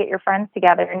time to get your friends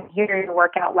together and hear your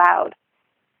work out loud.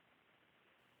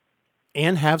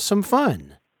 And have some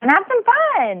fun. And have some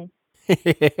fun.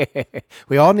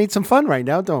 We all need some fun right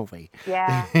now, don't we?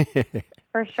 Yeah,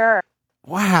 for sure.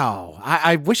 Wow.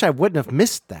 I wish I wouldn't have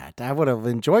missed that. I would have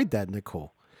enjoyed that,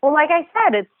 Nicole. Well, like I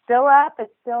said, it's still up.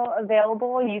 It's still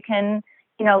available. You can...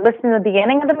 listen to the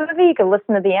beginning of the movie. You can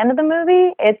listen to the end of the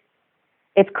movie.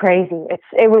 It's crazy.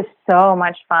 It was so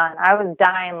much fun. I was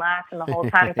dying laughing the whole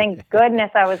time. Thank goodness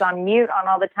I was on mute on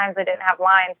all the times I didn't have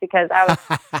lines because I was...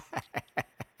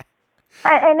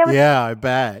 Yeah, I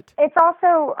bet. It's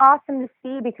also awesome to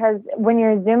see because when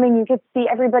you're Zooming, you could see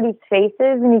everybody's faces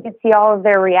and you could see all of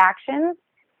their reactions.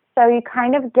 So you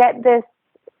kind of get this,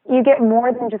 you get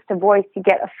more than just a voice. You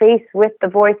get a face with the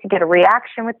voice. You get a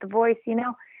reaction with the voice,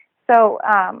 So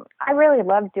I really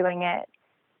loved doing it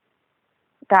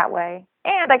that way.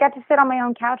 And I got to sit on my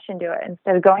own couch and do it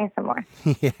instead of going somewhere.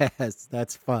 Yes,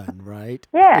 that's fun, right?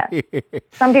 Yeah.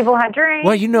 Some people had drinks.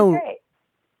 Well,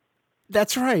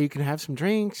 that's right. You can have some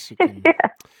drinks. You can,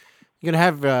 you can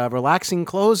have relaxing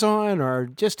clothes on or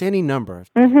just any number of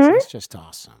things. It's just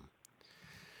awesome.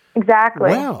 Exactly.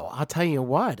 Well, I'll tell you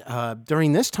what.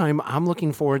 During this time, I'm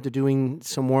looking forward to doing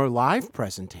some more live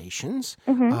presentations.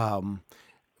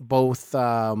 Both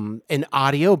in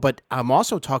audio, but I'm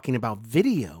also talking about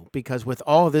video because with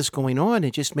all of this going on,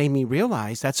 it just made me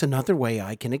realize that's another way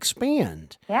I can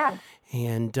expand. Yeah.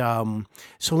 And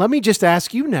so let me just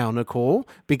ask you now, Nicole,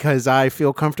 because I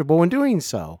feel comfortable in doing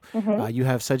so. You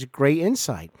have such great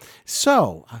insight.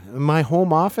 So in my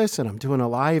home office and I'm doing a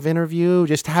live interview,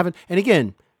 and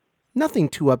again, nothing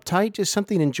too uptight, just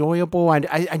something enjoyable.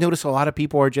 I notice a lot of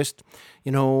people are just,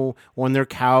 on their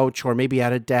couch or maybe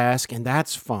at a desk, and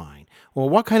that's fine. Well,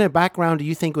 what kind of background do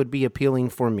you think would be appealing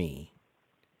for me?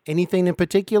 Anything in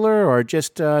particular, or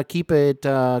just keep it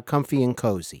comfy and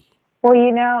cozy? Well,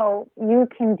 you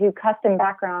can do custom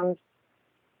backgrounds.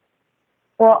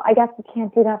 Well, I guess you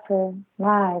can't do that for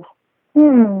live. I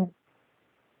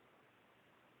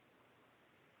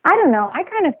don't know. I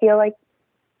kind of feel like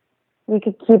you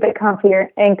could keep it comfier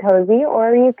and cozy,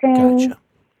 or you can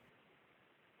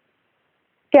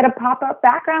get a pop-up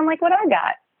background like what I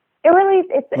got.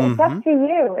 It's up to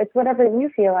you. It's whatever you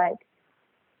feel like.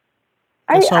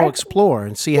 I'll explore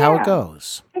and see how it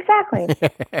goes. Exactly.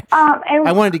 And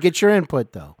I wanted to get your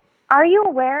input, though. Are you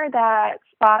aware that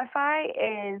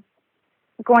Spotify is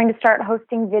going to start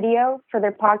hosting video for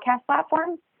their podcast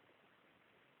platform?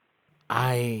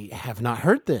 I have not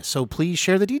heard this, so please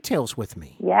share the details with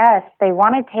me. Yes, they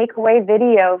want to take away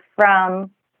video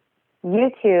from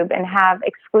YouTube and have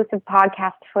exclusive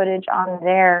podcast footage on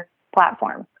their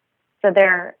platform. So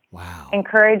they're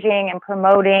encouraging and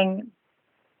promoting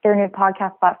their new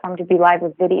podcast platform to be live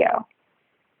with video.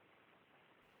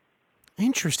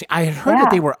 Interesting. I had heard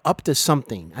that they were up to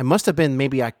something. I must have been,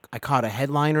 maybe I caught a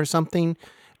headline or something,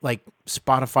 like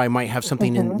Spotify might have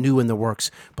something new in the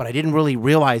works, but I didn't really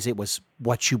realize it was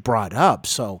what you brought up.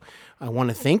 So I want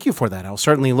to thank you for that. I'll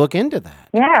certainly look into that.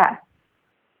 Yeah.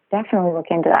 Definitely look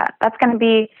into that. That's going to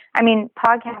be, I mean,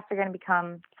 podcasts are going to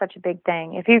become such a big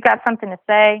thing. If you've got something to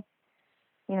say,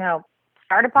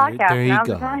 start a podcast. There you Now's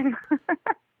the go. time.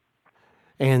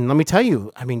 And let me tell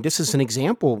you, I mean, this is an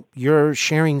example. You're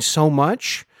sharing so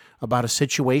much about a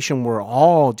situation we're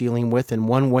all dealing with in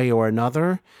one way or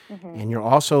another. Mm-hmm. And you're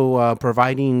also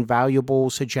providing valuable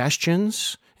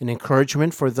suggestions and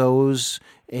encouragement for those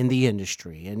in the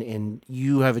industry. And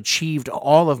you have achieved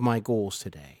all of my goals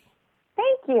today.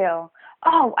 Thank you.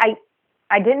 Oh,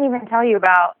 I didn't even tell you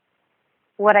about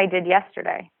what I did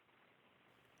yesterday.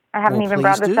 I haven't even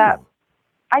brought this up.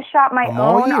 I shot my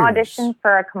own audition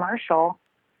for a commercial.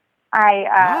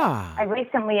 I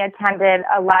recently attended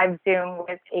a live Zoom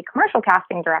with a commercial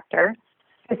casting director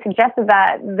who suggested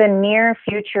that the near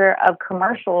future of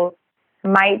commercials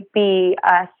might be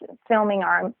us filming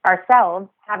ourselves,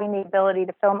 having the ability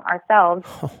to film ourselves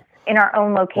in our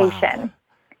own location.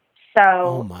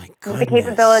 Wow. So the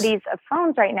capabilities of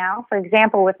phones right now, for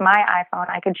example, with my iPhone,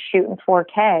 I could shoot in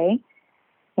 4K,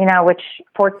 which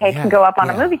 4K can go up on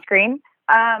a movie screen.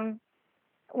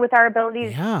 With our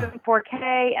abilities to shoot in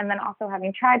 4K, and then also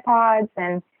having tripods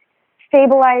and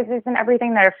stabilizers and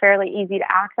everything that are fairly easy to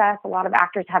access. A lot of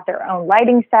actors have their own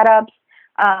lighting setups.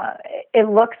 It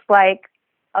looks like,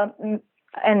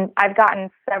 and I've gotten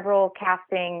several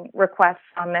casting requests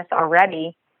on this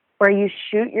already, where you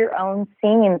shoot your own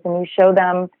scenes and you show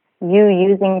them you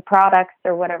using products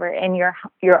or whatever in your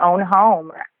own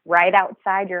home, right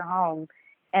outside your home,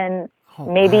 and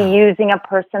maybe using a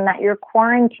person that you're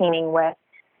quarantining with,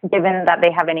 given that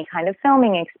they have any kind of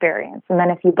filming experience. And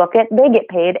then if you book it, they get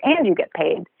paid and you get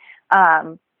paid.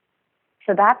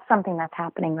 So that's something that's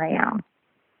happening right now.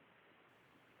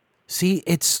 See,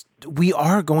 we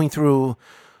are going through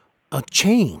a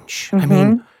change.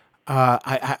 Mm-hmm.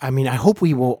 I mean, I hope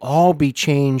we will all be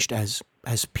changed as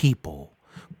people.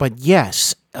 But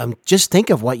yes, just think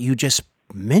of what you just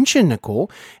mentioned, Nicole.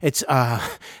 It's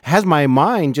has my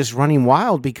mind just running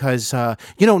wild because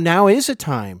now is a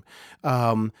time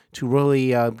to really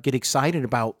get excited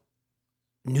about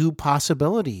new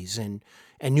possibilities and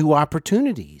new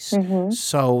opportunities. Mm-hmm.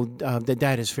 So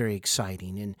that is very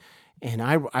exciting. And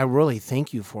I really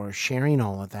thank you for sharing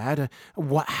all of that.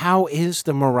 How is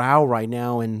the morale right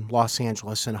now in Los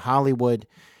Angeles and Hollywood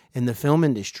in the film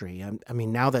industry? I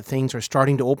mean, now that things are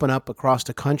starting to open up across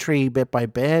the country bit by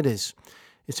bit, is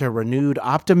there renewed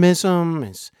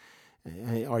optimism?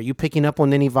 Are you picking up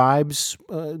on any vibes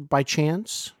by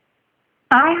chance?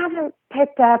 I haven't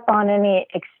picked up on any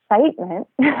excitement.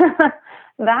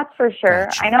 That's for sure.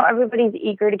 Gotcha. I know everybody's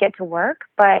eager to get to work,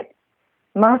 but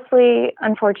mostly,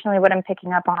 unfortunately, what I'm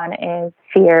picking up on is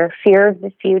fear of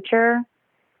the future,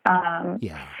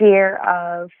 fear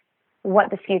of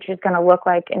what the future is going to look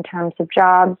like in terms of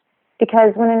jobs.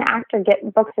 Because when an actor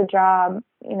books a job,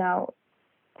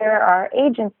 there are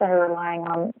agents that are relying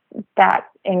on that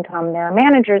income. There are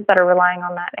managers that are relying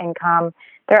on that income.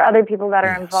 There are other people that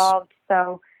are involved.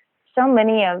 So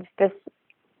many of this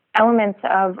elements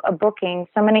of a booking,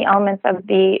 so many elements of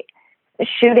the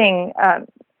shooting,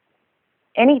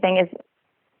 anything is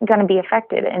going to be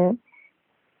affected. And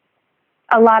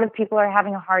a lot of people are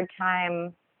having a hard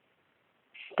time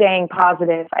staying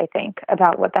positive, I think,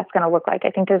 about what that's going to look like.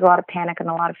 I think there's a lot of panic and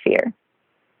a lot of fear.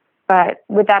 But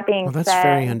with that being said... Well, that's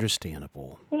very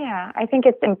understandable. Yeah, I think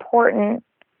it's important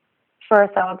for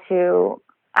us all to...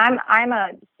 I'm a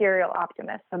serial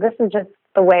optimist, so this is just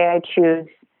the way I choose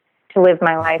to live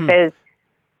my life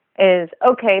is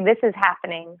okay, this is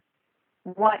happening.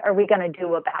 What are we going to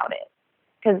do about it?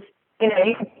 Because, you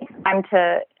can take time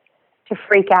to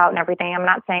freak out and everything. I'm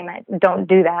not saying that don't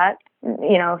do that.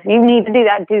 If you need to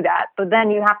do that. But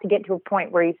then you have to get to a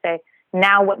point where you say,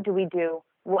 now what do we do?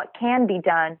 What can be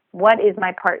done? What is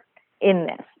my part in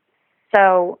this?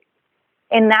 So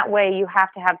in that way, you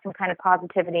have to have some kind of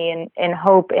positivity and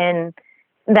hope in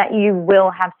that you will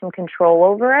have some control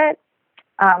over it,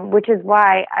 which is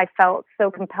why I felt so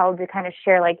compelled to kind of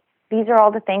share, these are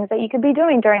all the things that you could be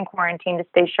doing during quarantine to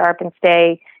stay sharp and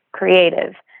stay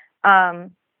creative.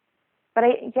 But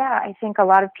I think a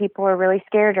lot of people are really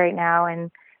scared right now,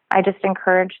 and I just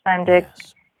encourage them to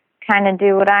kind of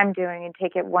do what I'm doing and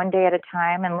take it one day at a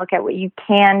time and look at what you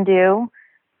can do.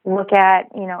 Look at,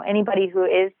 anybody who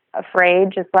is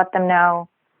afraid, just let them know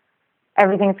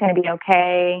everything's going to be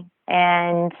okay.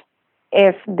 And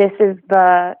if this is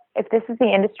the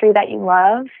industry that you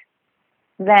love,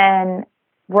 then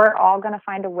we're all going to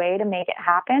find a way to make it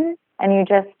happen. And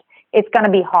it's going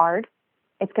to be hard.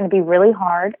 It's going to be really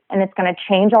hard, and it's going to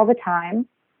change all the time.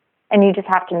 And you just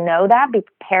have to know that, be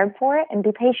prepared for it, and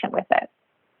be patient with it.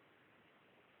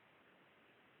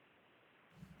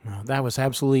 Well, that was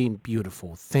absolutely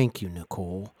beautiful. Thank you,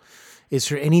 Nicole. Is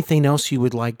there anything else you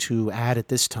would like to add at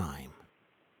this time?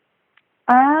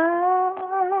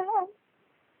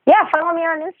 Yeah, follow me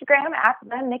on Instagram at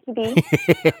the Nikki B.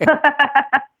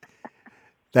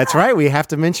 That's right. We have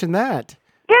to mention that.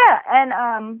 Yeah,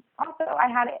 and also I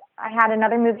had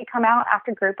another movie come out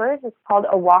after Groupers. It's called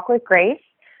A Walk with Grace.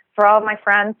 For all of my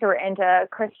friends who are into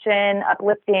Christian,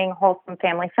 uplifting, wholesome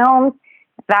family films,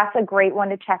 that's a great one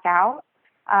to check out.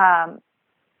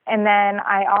 And then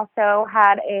I also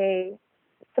had a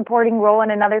supporting role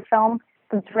in another film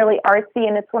that's really artsy,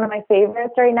 and it's one of my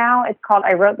favorites right now. It's called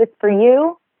I Wrote This for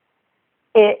You.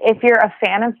 If you're a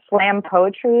fan of slam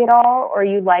poetry at all, or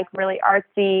you like really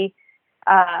artsy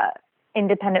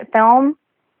independent film,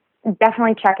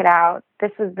 definitely check it out.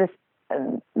 The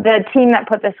team that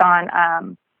put this on,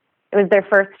 it was their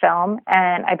first film,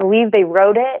 and I believe they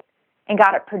wrote it and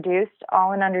got it produced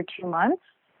all in under 2 months.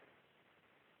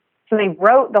 So they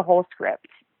wrote the whole script.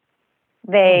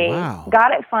 They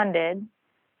got it funded,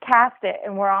 cast it,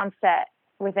 and were on set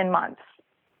within months.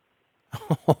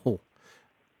 Oh.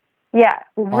 Yeah,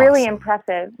 really Awesome.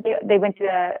 impressive. They went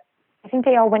to, I think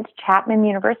they all went to Chapman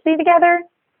University together,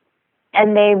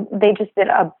 and they just did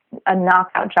a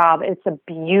knockout job. It's a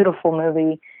beautiful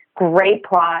movie, great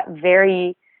plot,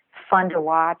 very fun to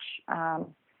watch.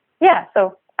 Yeah,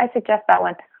 so I suggest that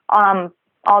one.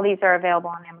 All these are available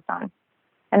on Amazon.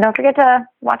 And don't forget to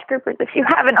watch Groupers if you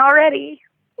haven't already.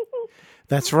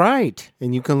 That's right.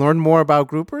 And you can learn more about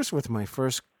Groupers with my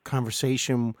first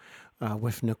conversation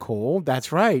with Nicole.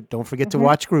 That's right. Don't forget to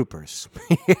watch Groupers.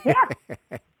 Yeah.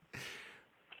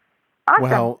 Awesome.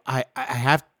 Well, I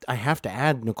have to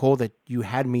add, Nicole, that you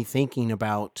had me thinking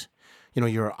about,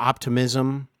 your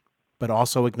optimism, but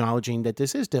also acknowledging that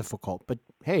this is difficult. But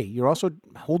hey, you're also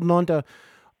holding on to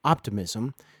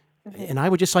optimism. And I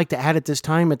would just like to add at this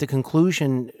time, at the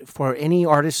conclusion, for any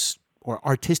artists or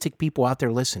artistic people out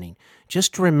there listening,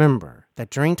 just to remember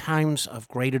that during times of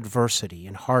great adversity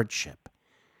and hardship,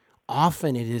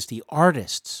 often it is the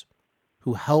artists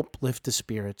who help lift the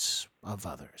spirits of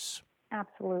others.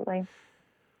 Absolutely.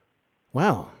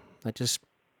 Wow, that just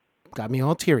got me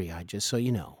all teary-eyed, just so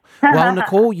you know. Well,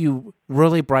 Nicole, you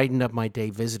really brightened up my day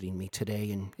visiting me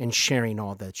today and sharing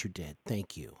all that you did.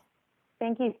 Thank you.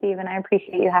 Thank you, Stephen. I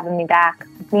appreciate you having me back.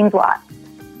 It means a lot.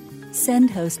 Send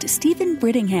host Stephen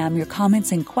Brittingham your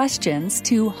comments and questions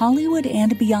to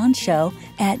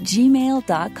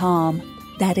hollywoodandbeyondshow@gmail.com.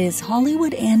 That is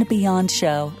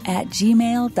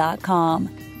hollywoodandbeyondshow@gmail.com.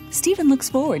 Stephen looks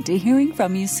forward to hearing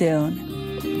from you soon.